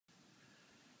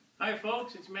Hi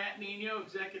folks, it's Matt Nino,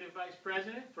 Executive Vice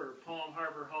President for Palm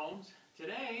Harbor Homes.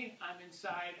 Today I'm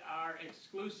inside our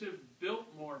exclusive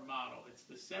Builtmore model. It's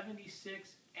the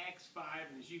 76X5,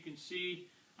 and as you can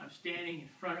see, I'm standing in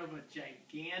front of a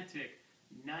gigantic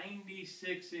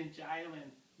 96-inch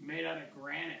island made out of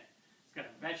granite. It's got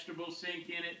a vegetable sink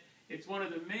in it. It's one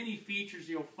of the many features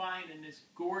you'll find in this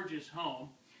gorgeous home.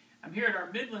 I'm here at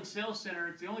our Midland Sales Center.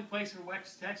 It's the only place in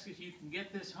West Texas you can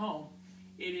get this home.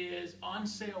 It is on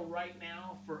sale right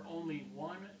now for only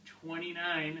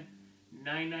 $129,999,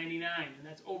 and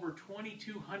that's over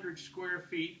 2,200 square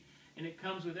feet. And it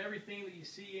comes with everything that you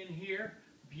see in here.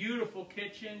 Beautiful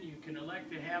kitchen. You can elect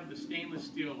to have the stainless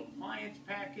steel appliance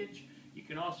package. You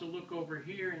can also look over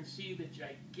here and see the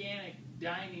gigantic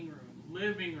dining room,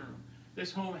 living room.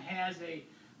 This home has a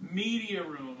media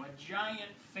room, a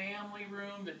giant family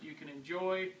room that you can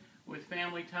enjoy with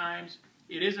family times.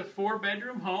 It is a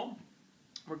 4-bedroom home.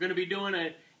 We're going to be doing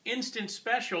an instant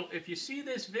special. If you see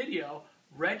this video,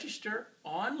 register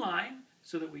online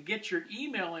so that we get your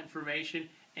email information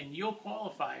and you'll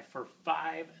qualify for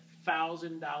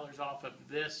 $5,000 off of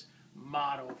this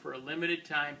model for a limited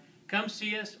time. Come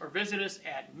see us or visit us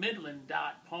at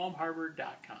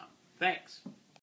midland.palmharbor.com. Thanks.